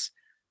point of this.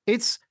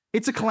 It's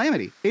a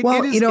calamity. It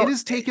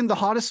has taken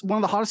one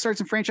of the hottest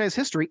starts in franchise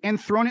history and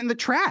thrown it in the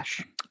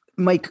trash.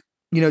 Mike,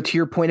 to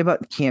your point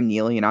about Cam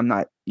Neely, and I'm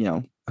not,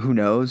 who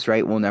knows,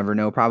 right? We'll never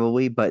know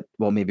probably, but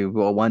maybe we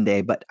will one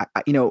day. But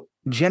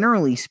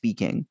generally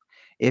speaking,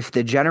 if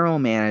the general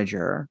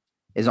manager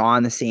is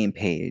on the same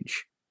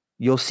page,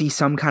 you'll see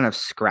some kind of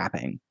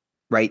scrapping,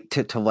 right?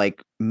 To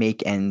like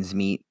make ends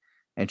meet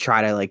and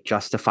try to like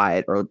justify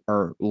it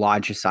or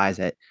logicize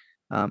it,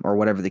 or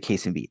whatever the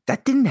case may be.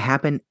 That didn't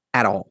happen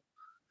at all.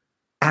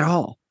 At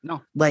all.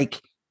 No.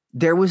 Like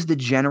there was the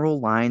general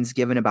lines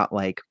given about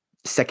like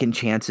second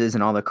chances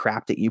and all the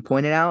crap that you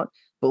pointed out.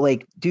 But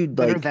like, dude,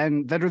 like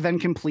that are then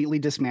completely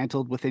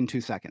dismantled within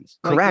 2 seconds.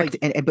 Correct.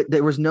 But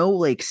there was no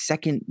like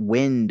second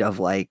wind of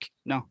like,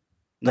 no.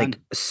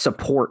 Like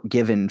support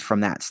given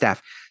from that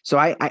staff. So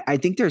I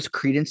think there's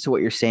credence to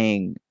what you're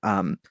saying.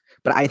 But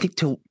I think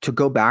to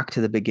go back to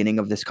the beginning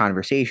of this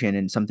conversation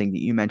and something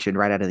that you mentioned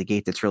right out of the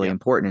gate that's really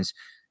important is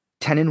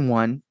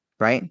 10-1,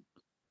 right?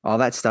 All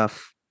that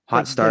stuff,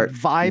 Hot start.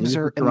 Vibes lose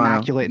are to Toronto.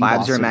 immaculate. In Vibes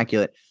Boston. are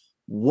immaculate.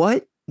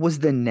 What was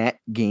the net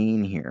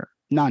gain here?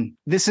 None.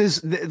 This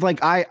is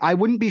like I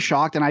wouldn't be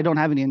shocked, and I don't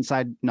have any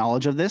inside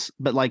knowledge of this,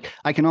 but like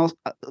I can also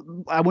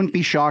I wouldn't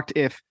be shocked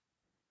if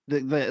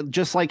the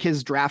just like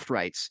his draft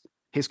rights,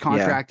 his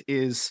contract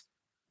is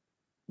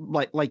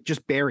like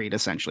just buried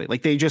essentially.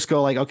 Like they just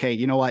go like, okay,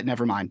 you know what?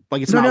 Never mind.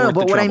 Like it's not worth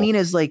But the what I trouble. mean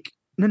is like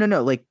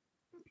no. Like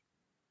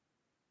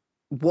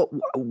what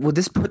would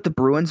this put the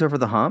Bruins over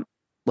the hump?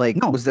 Like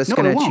was this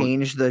going to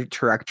change the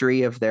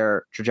trajectory of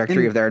their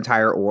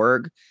entire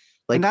org?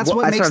 Like and that's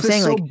what makes what this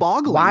saying. so Like,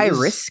 boggling. Why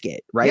risk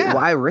it? Right? Yeah.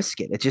 Why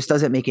risk it? It just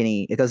doesn't make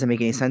any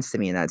sense to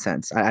me in that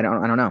sense. I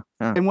don't know.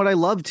 And what I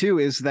love too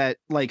is that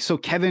like so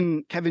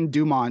Kevin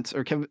Dumont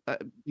or Kevin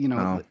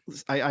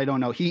I don't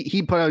know.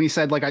 He put out, he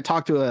said like I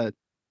talked to a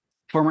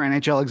former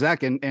NHL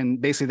exec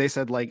and basically they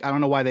said like I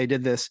don't know why they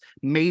did this.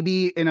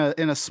 Maybe in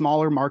a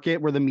smaller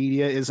market where the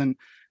media isn't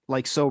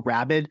like so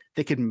rabid,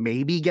 they could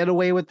maybe get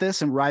away with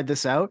this and ride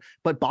this out,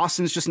 but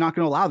Boston's just not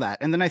going to allow that.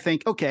 And then I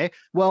think, okay,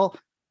 well,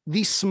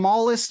 the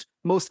smallest,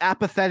 most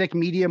apathetic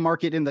media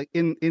market in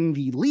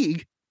the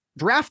league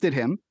drafted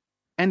him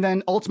and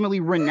then ultimately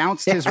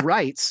renounced his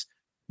rights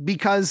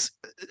because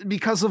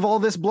of all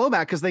this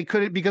blowback, because they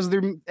couldn't, because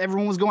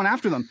everyone was going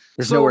after them.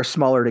 There's nowhere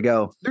smaller to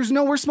go. There's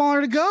nowhere smaller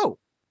to go.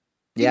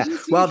 Yeah.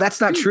 Well, that's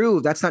not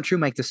true. That's not true,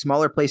 Mike. The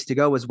smaller place to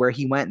go was where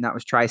he went, and that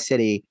was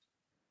Tri-City,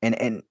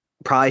 and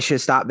probably should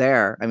have stopped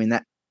there. I mean,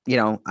 that,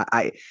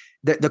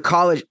 the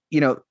college,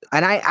 and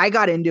I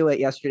got into it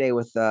yesterday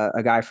with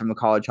a guy from the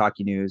College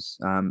Hockey News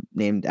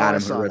named Adam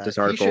who wrote this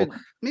article.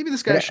 Maybe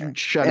this guy should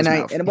shut his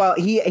mouth. And well,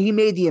 he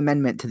made the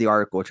amendment to the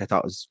article, which I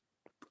thought was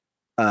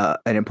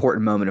an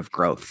important moment of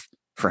growth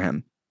for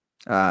him.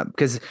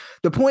 Because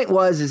the point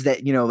is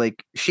that,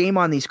 like, shame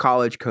on these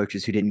college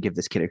coaches who didn't give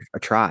this kid a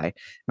try. And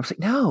I was like,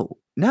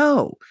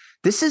 no,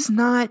 this is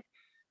not,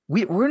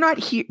 we're not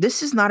here.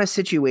 This is not a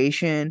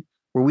situation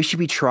where we should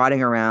be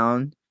trotting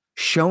around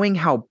showing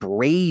how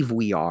brave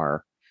we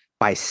are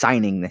by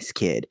signing this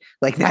kid.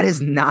 Like, that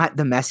is not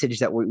the message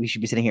that we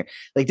should be sitting here.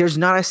 Like, there's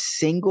not a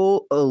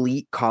single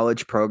elite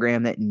college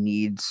program that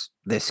needs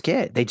this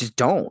kid. They just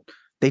don't.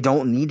 They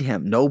don't need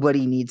him.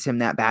 Nobody needs him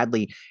that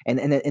badly. And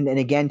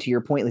again, to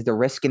your point, like, the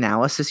risk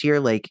analysis here,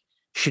 like,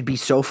 should be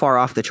so far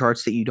off the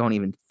charts that you don't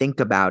even think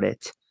about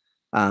it.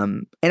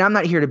 And I'm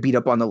not here to beat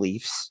up on the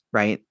Leafs,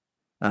 right?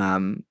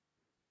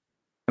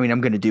 I mean,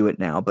 I'm going to do it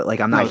now, but like,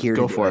 I'm not here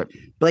to go for it.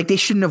 But like, they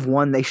shouldn't have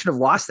won. They should have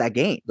lost that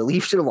game. The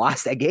Leafs should have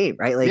lost that game,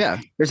 right?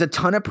 Like, there's a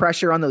ton of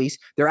pressure on the Leafs.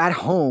 They're at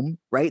home,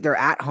 right? They're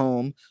at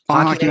home,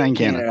 Hockey Night in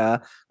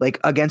Canada, like,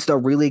 against a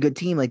really good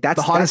team. Like, that's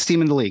the hottest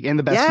team in the league and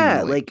the best team in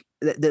the league.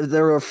 Like,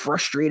 they're a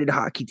frustrated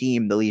hockey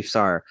team. The Leafs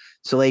are.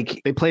 So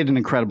like, they played an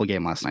incredible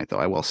game last night, though,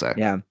 I will say.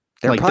 Yeah.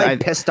 They're like, probably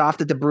pissed off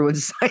that the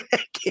Bruins signed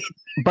that game.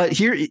 But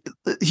here,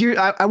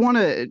 I want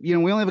to, we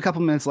only have a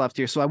couple minutes left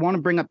here. So I want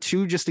to bring up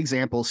two just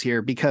examples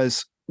here,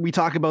 because we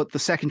talk about the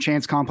second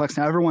chance complex.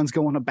 Now everyone's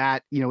going to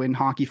bat, in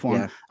hockey form.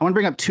 Yeah. I want to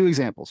bring up two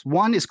examples.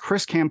 One is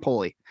Chris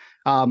Campoli.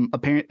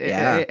 Apparently,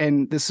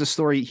 and this is a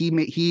story.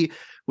 He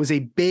was a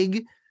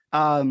big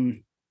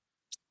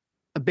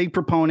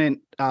proponent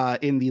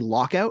in the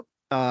lockout.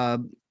 I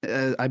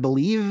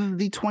believe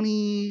the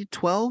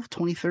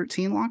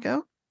 2012-2013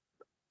 lockout.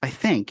 I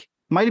think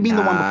might have been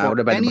the one before. Would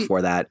have been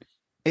before that.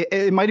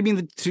 It might have been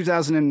the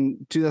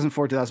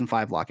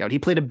 2004-2005 lockout. He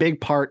played a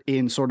big part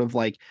in sort of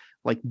like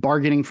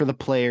bargaining for the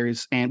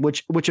players, and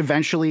which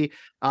eventually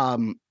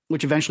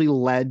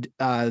led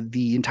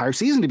the entire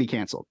season to be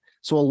canceled.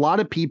 So a lot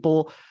of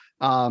people,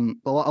 a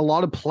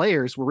lot of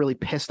players were really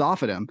pissed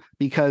off at him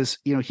because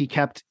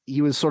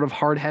he was sort of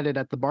hard-headed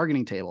at the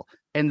bargaining table,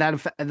 and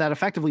that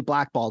effectively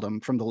blackballed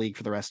him from the league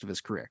for the rest of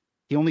his career.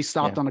 He only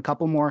stopped on a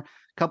couple more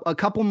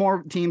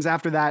teams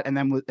after that, and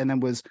then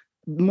was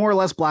more or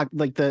less black.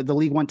 Like the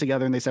league went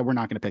together and they said, we're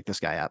not going to pick this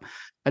guy up.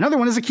 Another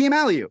one is Akeem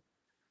Aliu,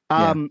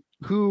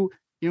 who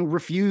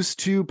refused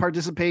to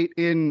participate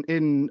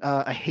in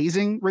a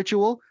hazing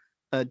ritual.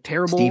 A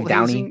terrible Steve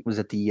Downey hazing. was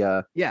at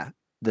the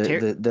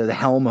the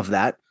helm of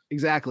that.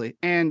 Exactly.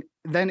 And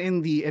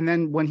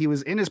then when he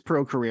was in his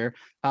pro career,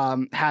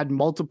 had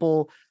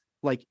multiple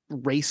like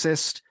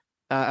racist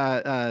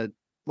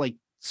like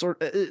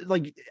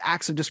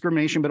acts of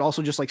discrimination, but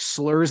also just like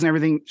slurs and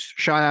everything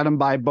shot at him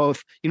by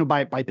both,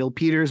 by Bill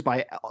Peters,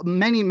 by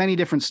many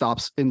different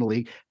stops in the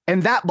league.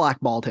 And that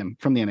blackballed him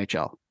from the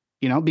NHL,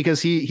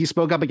 because he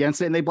spoke up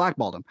against it and they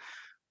blackballed him.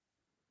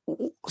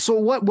 So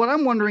what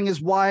I'm wondering is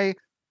why,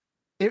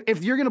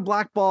 if you're going to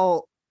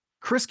blackball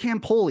Chris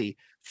Campoli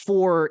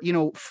for,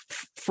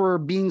 for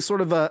being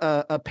sort of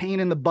a pain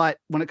in the butt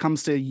when it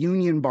comes to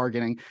union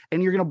bargaining,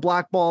 and you're going to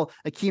blackball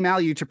Akeem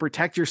Aliu to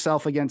protect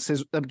yourself against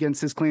his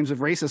claims of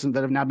racism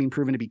that have now been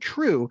proven to be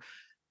true,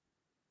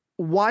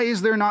 why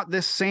is there not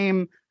this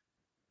same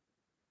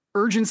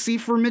urgency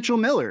for Mitchell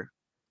Miller?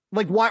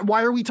 Like,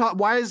 why are we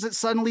why is it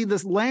suddenly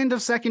this land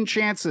of second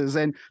chances?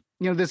 And,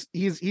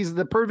 he's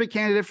the perfect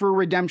candidate for a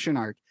redemption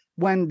arc,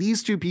 when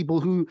these two people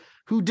who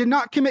did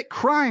not commit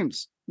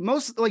crimes,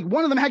 most, like,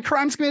 one of them had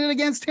crimes committed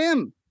against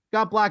him.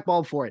 got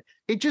blackballed for it.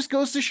 It just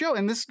goes to show,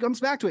 and this comes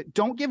back to it.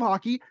 Don't give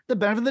hockey the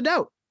benefit of the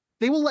doubt.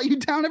 They will let you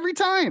down every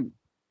time.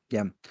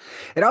 Yeah.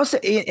 It also,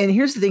 and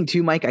here's the thing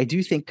too, Mike, I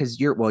do think, cause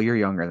you're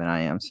younger than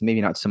I am, so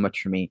maybe not so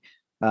much for me.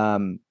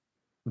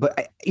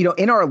 But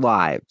in our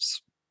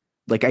lives,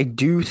 like, I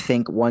do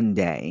think one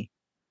day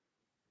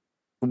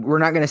we're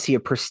not going to see a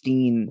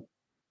pristine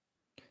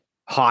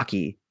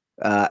hockey.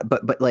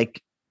 But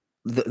like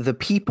the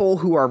people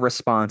who are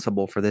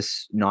responsible for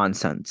this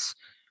nonsense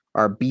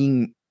are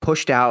being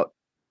pushed out,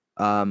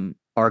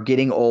 are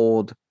getting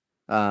old,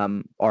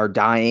 are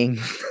dying.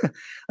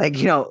 Like,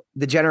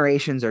 the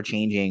generations are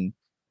changing.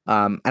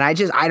 And I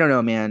don't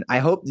know, man. I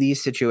hope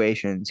these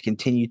situations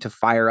continue to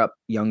fire up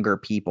younger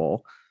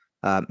people.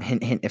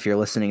 Hint, hint, if you're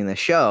listening to the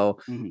show,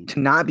 to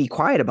not be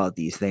quiet about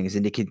these things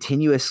and to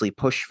continuously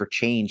push for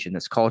change in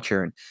this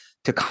culture, and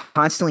to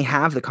constantly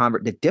have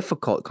the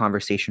difficult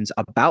conversations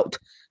about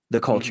the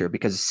culture,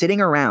 because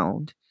sitting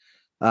around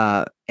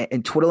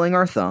and twiddling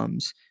our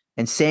thumbs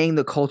and saying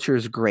the culture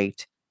is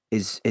great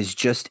is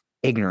just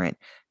ignorant.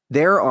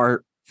 There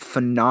are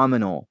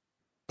phenomenal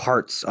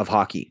parts of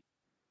hockey,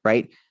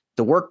 right?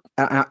 The work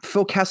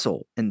Phil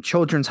Kessel in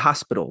children's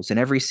hospitals in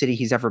every city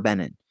he's ever been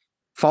in.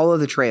 Follow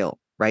the trail,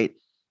 right?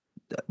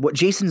 What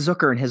Jason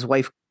Zucker and his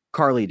wife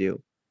Carly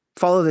do.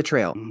 Follow the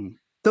trail.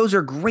 Those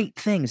are great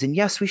things. And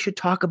yes, we should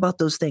talk about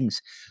those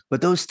things,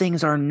 but those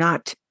things are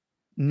not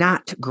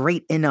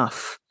great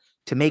enough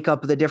to make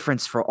up the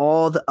difference for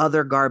all the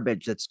other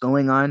garbage that's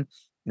going on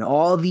in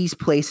all these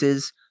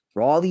places,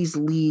 for all these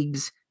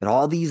leagues, at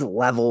all these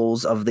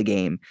levels of the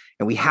game.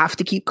 And we have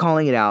to keep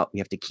calling it out. We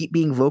have to keep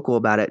being vocal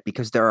about it,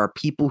 because there are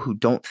people who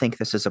don't think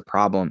this is a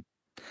problem.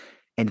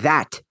 And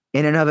that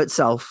in and of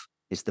itself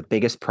is the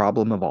biggest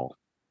problem of all.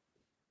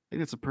 I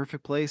think it's a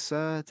perfect place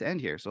to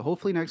end here. So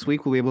hopefully next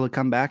week we'll be able to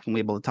come back and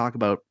we'll be able to talk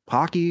about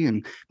hockey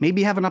and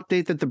maybe have an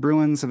update that the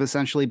Bruins have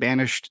essentially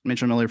banished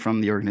Mitchell Miller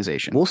from the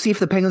organization. We'll see if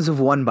the Penguins have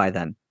won by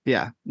then.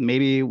 Yeah,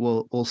 maybe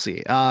we'll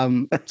see.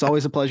 It's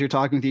always a pleasure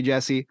talking with you,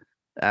 Jesse.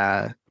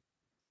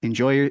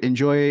 Enjoy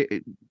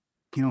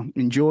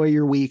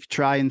your week.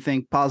 Try and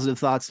think positive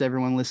thoughts to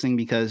everyone listening,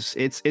 because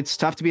it's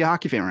tough to be a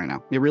hockey fan right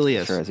now. It really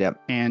is. Sure is. Yep.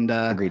 And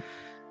agreed.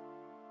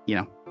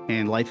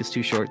 And life is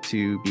too short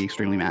to be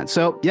extremely mad.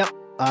 So, yep.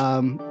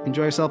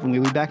 Enjoy yourself, and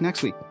we'll be back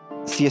next week.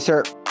 See you,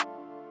 sir.